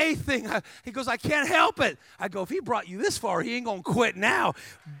about the gay thing? He goes, I can't help it. I go, if he brought you this far, he ain't going to quit now.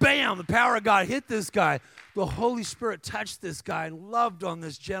 Bam, the power of God hit this guy. The Holy Spirit touched this guy and loved on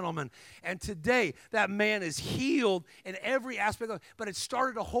this gentleman. And today, that man is healed in every aspect of it. But it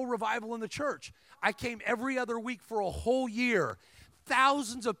started a whole revival in the church. I came every other week for a whole year.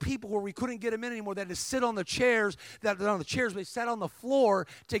 Thousands of people where we couldn't get them in anymore. They had to sit on the chairs. But they sat on the floor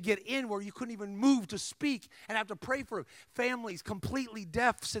to get in where you couldn't even move to speak and have to pray for families completely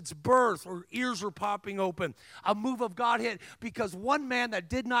deaf since birth or ears were popping open. A move of God hit because one man that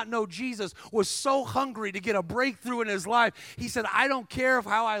did not know Jesus was so hungry to get a breakthrough in his life. He said, I don't care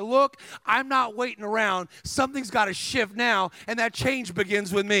how I look. I'm not waiting around. Something's got to shift now, and that change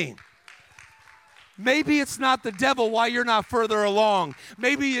begins with me. Maybe it's not the devil why you're not further along.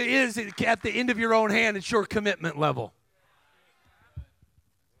 Maybe it is at the end of your own hand. It's your commitment level.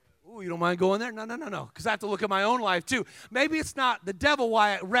 Ooh, you don't mind going there? No. Because I have to look at my own life too. Maybe it's not the devil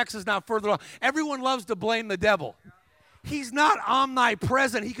why Rex is not further along. Everyone loves to blame the devil. He's not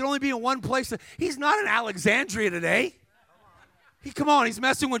omnipresent. He can only be in one place. He's not in Alexandria today. He's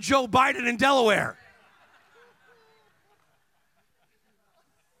messing with Joe Biden in Delaware.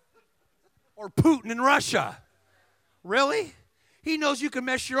 Or Putin in Russia. Really? He knows you can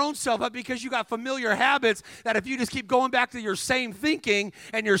mess your own self up because you got familiar habits that if you just keep going back to your same thinking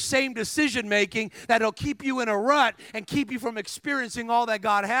and your same decision making, that'll keep you in a rut and keep you from experiencing all that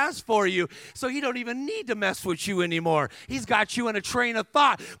God has for you. So he don't even need to mess with you anymore. He's got you in a train of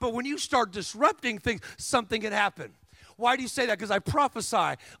thought. But when you start disrupting things, something can happen. Why do you say that? Because I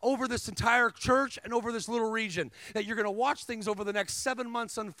prophesy over this entire church and over this little region that you're going to watch things over the next 7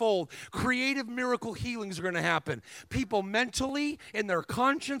 months unfold. Creative miracle healings are going to happen. People mentally, in their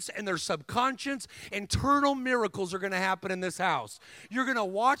conscience and their subconscious, internal miracles are going to happen in this house. You're going to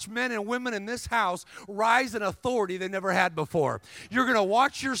watch men and women in this house rise in authority they never had before. You're going to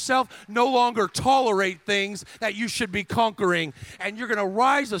watch yourself no longer tolerate things that you should be conquering, and you're going to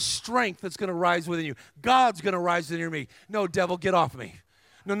rise a strength that's going to rise within you. God's going to rise within me. No, devil, get off me.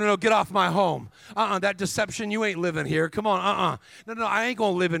 No, get off my home. That deception, you ain't living here. Come on, No, I ain't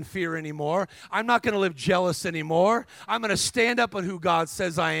going to live in fear anymore. I'm not going to live jealous anymore. I'm going to stand up on who God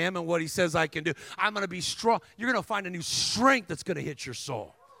says I am and what he says I can do. I'm going to be strong. You're going to find a new strength that's going to hit your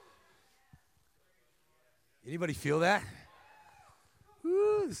soul. Anybody feel that?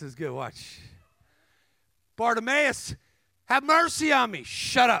 Ooh, this is good. Watch. Bartimaeus, have mercy on me.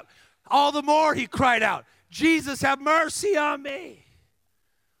 Shut up. All the more he cried out, Jesus, have mercy on me.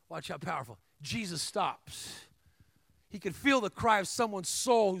 Watch how powerful. Jesus stops. He could feel the cry of someone's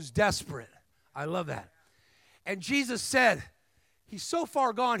soul who's desperate. I love that. And Jesus said, he's so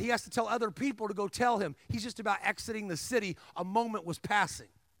far gone, he has to tell other people to go tell him. He's just about exiting the city. A moment was passing.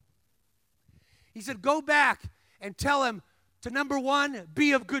 He said, go back and tell him to, number one,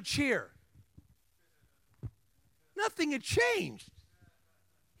 be of good cheer. Nothing had changed.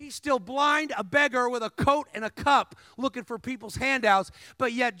 He's still blind, a beggar with a coat and a cup looking for people's handouts,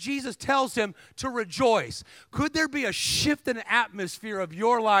 but yet Jesus tells him to rejoice. Could there be a shift in the atmosphere of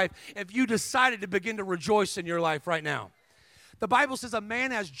your life if you decided to begin to rejoice in your life right now? The Bible says a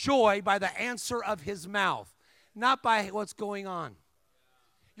man has joy by the answer of his mouth, not by what's going on.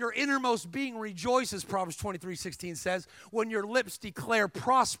 Your innermost being rejoices, Proverbs 23:16 says, when your lips declare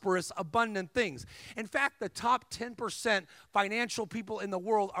prosperous, abundant things. In fact, the top 10% financial people in the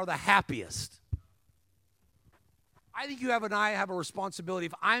world are the happiest. I think you and I have a responsibility,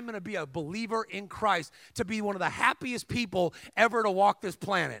 if I'm going to be a believer in Christ, to be one of the happiest people ever to walk this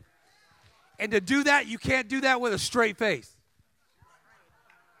planet. And to do that, you can't do that with a straight face.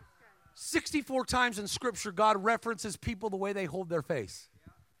 64 times in Scripture, God references people the way they hold their face.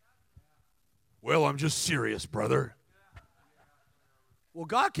 Well, I'm just serious, brother. Well,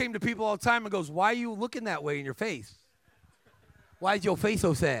 God came to people all the time and goes, why are you looking that way in your face? Why is your face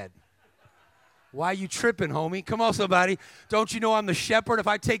so sad? Why are you tripping, homie? Come on, somebody. Don't you know I'm the shepherd? If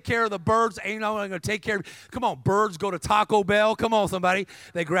I take care of the birds, ain't no one going to take care of you. Come on, birds go to Taco Bell. Come on, somebody.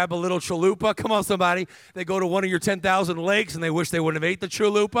 They grab a little chalupa. Come on, somebody. They go to one of your 10,000 lakes, and they wish they wouldn't have ate the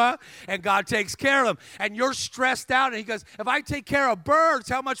chalupa, and God takes care of them. And you're stressed out, and he goes, if I take care of birds,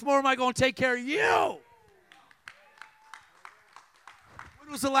 how much more am I going to take care of you? When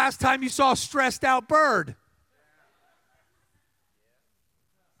was the last time you saw a stressed out bird?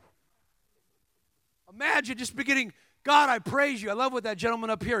 Imagine just beginning, God, I praise you. I love what that gentleman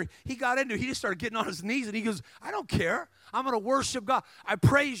up here, he got into. He just started getting on his knees, and he goes, I don't care. I'm going to worship God. I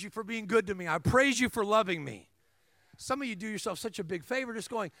praise you for being good to me. I praise you for loving me. Some of you do yourself such a big favor just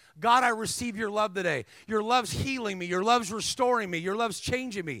going, God, I receive your love today. Your love's healing me. Your love's restoring me. Your love's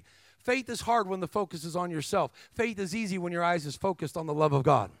changing me. Faith is hard when the focus is on yourself. Faith is easy when your eyes is focused on the love of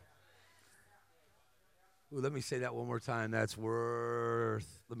God. Ooh, let me say that one more time. That's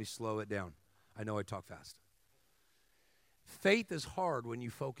worth, let me slow it down. I know I talk fast. Faith is hard when you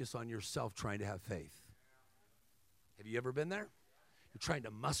focus on yourself trying to have faith. Have you ever been there? You're trying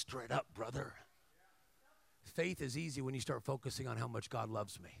to muster it up, brother. Faith is easy when you start focusing on how much God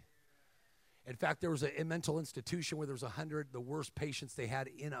loves me. In fact, there was a mental institution where there was 100, the worst patients they had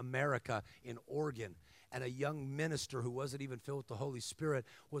in America, in Oregon. And a young minister who wasn't even filled with the Holy Spirit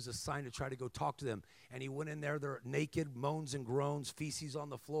was assigned to try to go talk to them. And he went in there, they're naked, moans and groans, feces on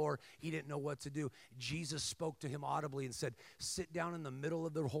the floor. He didn't know what to do. Jesus spoke to him audibly and said, sit down in the middle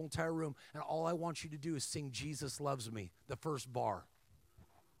of the whole entire room, and all I want you to do is sing Jesus Loves Me, the first bar.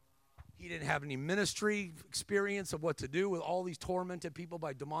 He didn't have any ministry experience of what to do with all these tormented people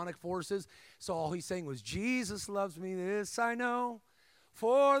by demonic forces. So all he's saying was, Jesus loves me, this I know.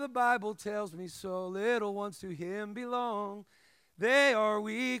 For the Bible tells me so, little ones to him belong. They are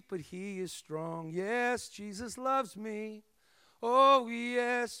weak, but he is strong. Yes, Jesus loves me. Oh,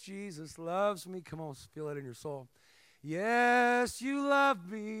 yes, Jesus loves me. Come on, feel it in your soul. Yes, you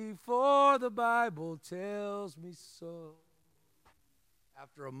love me, for the Bible tells me so.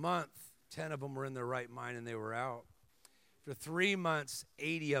 After a month, 10 of them were in their right mind and they were out. For 3 months,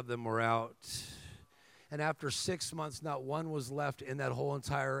 80 of them were out. And after 6 months, not one was left in that whole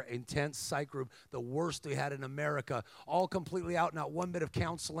entire intense psych group, the worst they had in America, all completely out, not one bit of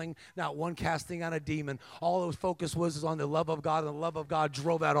counseling, not one casting out a demon. All those focus was on the love of God, and the love of God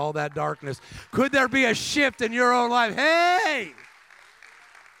drove out all that darkness. Could there be a shift in your own life? Hey!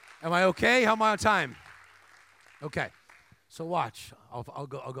 Am I okay? How am I on time? Okay. So watch.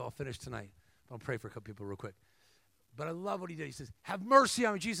 I'll finish tonight. I'll pray for a couple people real quick. But I love what he did. He says, have mercy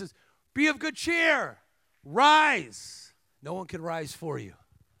on me. Jesus, be of good cheer. Rise. No one can rise for you.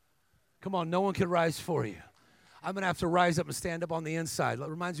 Come on, no one can rise for you. I'm going to have to rise up and stand up on the inside. It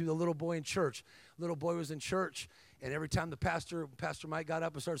reminds me of the little boy in church. Little boy was in church, and every time the Pastor Mike got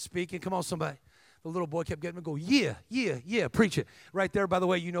up and started speaking, come on, somebody. The little boy kept getting him to go, yeah, preach it. Right there, by the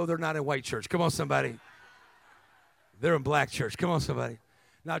way, you know they're not in white church. Come on, somebody. They're in black church. Come on, somebody.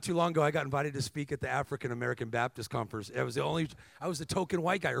 Not too long ago, I got invited to speak at the African American Baptist Conference. I was the token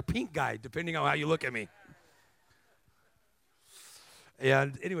white guy or pink guy, depending on how you look at me.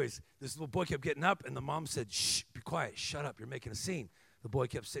 And anyways, this little boy kept getting up, and the mom said, shh, be quiet, shut up, you're making a scene. The boy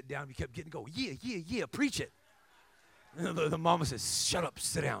kept sitting down. He kept getting go. Yeah, preach it. And the mama says, shut up,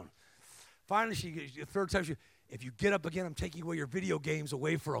 sit down. Finally, the third time, if you get up again, I'm taking away your video games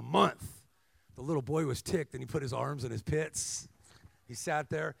away for a month. The little boy was ticked, and he put his arms in his pits. He sat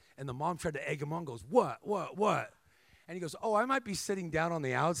there, and the mom tried to egg him on, goes, what? And he goes, oh, I might be sitting down on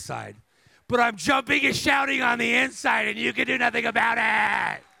the outside, but I'm jumping and shouting on the inside, and you can do nothing about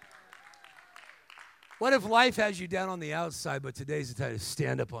it. What if life has you down on the outside, but today's the time to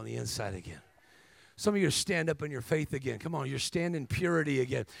stand up on the inside again? Some of you stand up in your faith again. Come on, you're standing in purity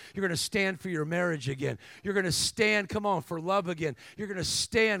again. You're going to stand for your marriage again. You're going to stand, come on, for love again. You're going to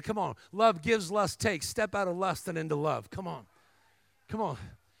stand, come on. Love gives, lust takes. Step out of lust and into love. Come on. Come on.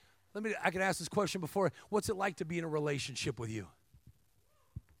 I can ask this question before. What's it like to be in a relationship with you?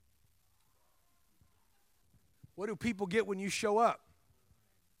 What do people get when you show up?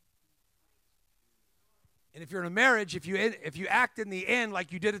 And if you're in a marriage, if you act in the end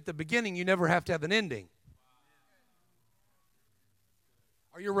like you did at the beginning, you never have to have an ending.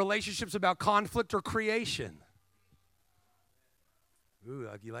 Are your relationships about conflict or creation? Ooh,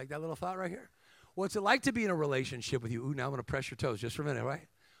 you like that little thought right here? What's it like to be in a relationship with you? Ooh, now I'm going to press your toes just for a minute, right?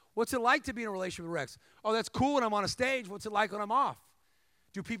 What's it like to be in a relationship with Rex? Oh, that's cool when I'm on a stage. What's it like when I'm off?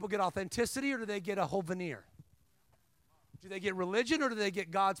 Do people get authenticity or do they get a whole veneer? Do they get religion or do they get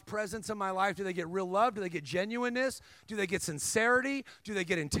God's presence in my life? Do they get real love? Do they get genuineness? Do they get sincerity? Do they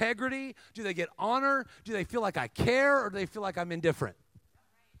get integrity? Do they get honor? Do they feel like I care or do they feel like I'm indifferent?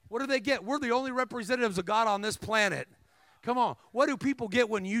 What do they get? We're the only representatives of God on this planet. Come on. What do people get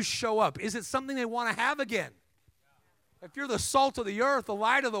when you show up? Is it something they want to have again? If you're the salt of the earth, the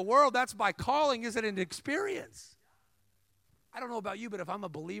light of the world, that's by calling. Is it an experience? I don't know about you, but if I'm a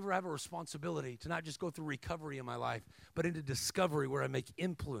believer, I have a responsibility to not just go through recovery in my life, but into discovery where I make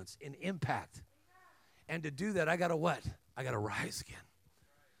influence and impact. And to do that, I got to what? I got to rise again.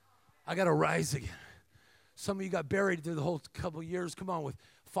 I got to rise again. Some of you got buried through the whole couple of years. Come on, with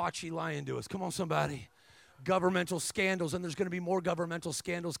Fauci lying to us. Come on, somebody. Governmental scandals, and there's going to be more governmental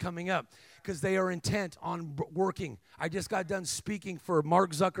scandals coming up because they are intent on working. I just got done speaking for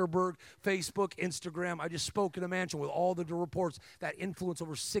Mark Zuckerberg, Facebook, Instagram. I just spoke in a mansion with all the reports that influence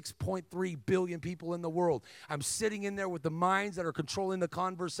over 6.3 billion people in the world. I'm sitting in there with the minds that are controlling the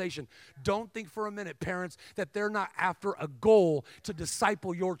conversation. Don't think for a minute, parents, that they're not after a goal to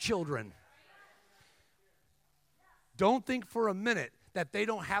disciple your children. Don't think for a minute that they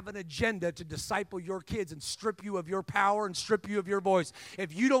don't have an agenda to disciple your kids and strip you of your power and strip you of your voice.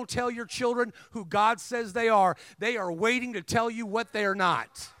 If you don't tell your children who God says they are waiting to tell you what they are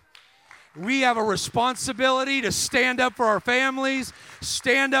not. We have a responsibility to stand up for our families,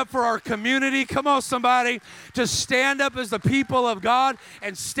 stand up for our community. Come on, somebody. To stand up as the people of God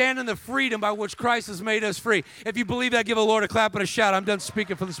and stand in the freedom by which Christ has made us free. If you believe that, give the Lord a clap and a shout. I'm done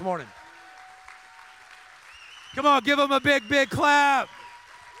speaking for this morning. Come on, give them a big, big clap.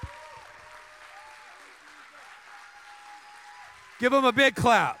 Give them a big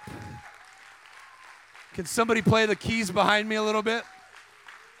clap. Can somebody play the keys behind me a little bit?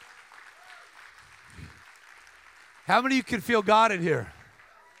 How many of you can feel God in here?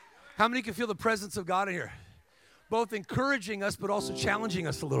 How many can feel the presence of God in here? Both encouraging us, but also challenging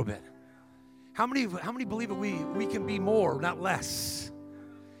us a little bit. How many believe that we can be more, not less?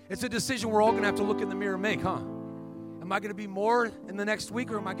 It's a decision we're all going to have to look in the mirror and make, huh? Am I going to be more in the next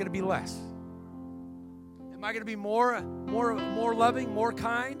week or am I going to be less? Am I going to be more loving, more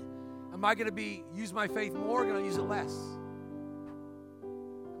kind? Am I going to use my faith more or going to use it less?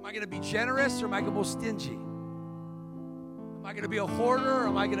 Am I going to be generous or am I going to be stingy? Am I going to be a hoarder or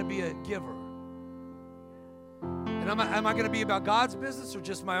am I going to be a giver? And am I going to be about God's business or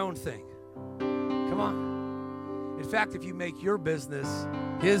just my own thing? Come on. In fact, if you make your business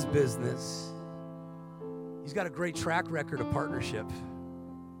His business, He's got a great track record of partnership.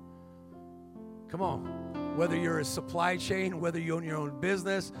 Come on. Whether you're a supply chain, whether you own your own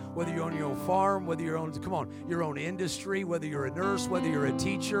business, whether you own your own farm, whether you own, your own industry, whether you're a nurse, whether you're a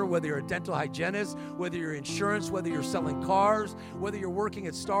teacher, whether you're a dental hygienist, whether you're insurance, whether you're selling cars, whether you're working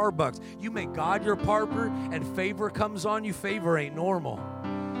at Starbucks, you make God your partner and favor comes on you. Favor ain't normal.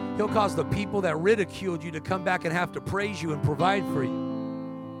 He'll cause the people that ridiculed you to come back and have to praise you and provide for you.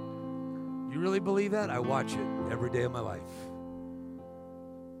 You really believe that? I watch it every day of my life.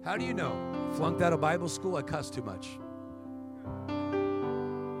 How do you know? Flunked out of Bible school, I cuss too much.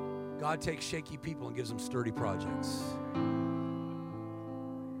 God takes shaky people and gives them sturdy projects.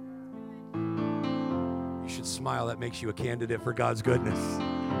 You should smile. That makes you a candidate for God's goodness.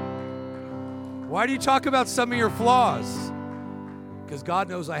 Why do you talk about some of your flaws? Because God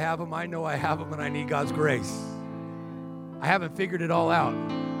knows I have them, I know I have them, and I need God's grace. I haven't figured it all out,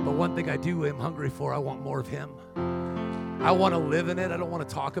 but one thing I do am hungry for, I want more of him. I want to live in it. I don't want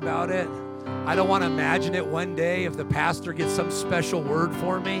to talk about it. I don't want to imagine it one day if the pastor gets some special word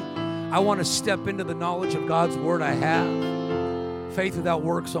for me. I want to step into the knowledge of God's word I have. Faith without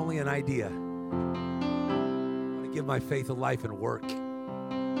works, only an idea. I want to give my faith a life and work.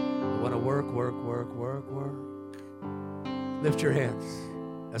 I want to work. Lift your hands.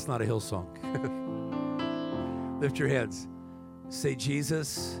 That's not a Hillsong. Lift your hands. Say,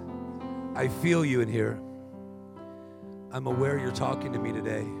 Jesus, I feel you in here. I'm aware you're talking to me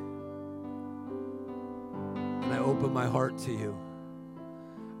today. And I open my heart to you.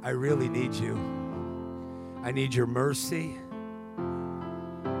 I really need you. I need your mercy.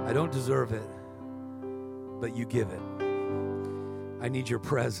 I don't deserve it, but you give it. I need your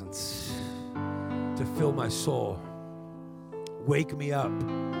presence to fill my soul. Wake me up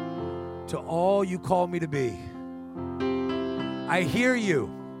to all you call me to be. I hear you.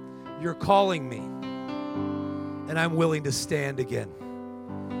 You're calling me. And I'm willing to stand again.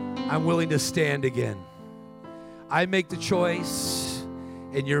 I'm willing to stand again. I make the choice,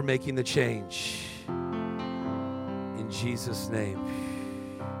 and you're making the change. In Jesus' name.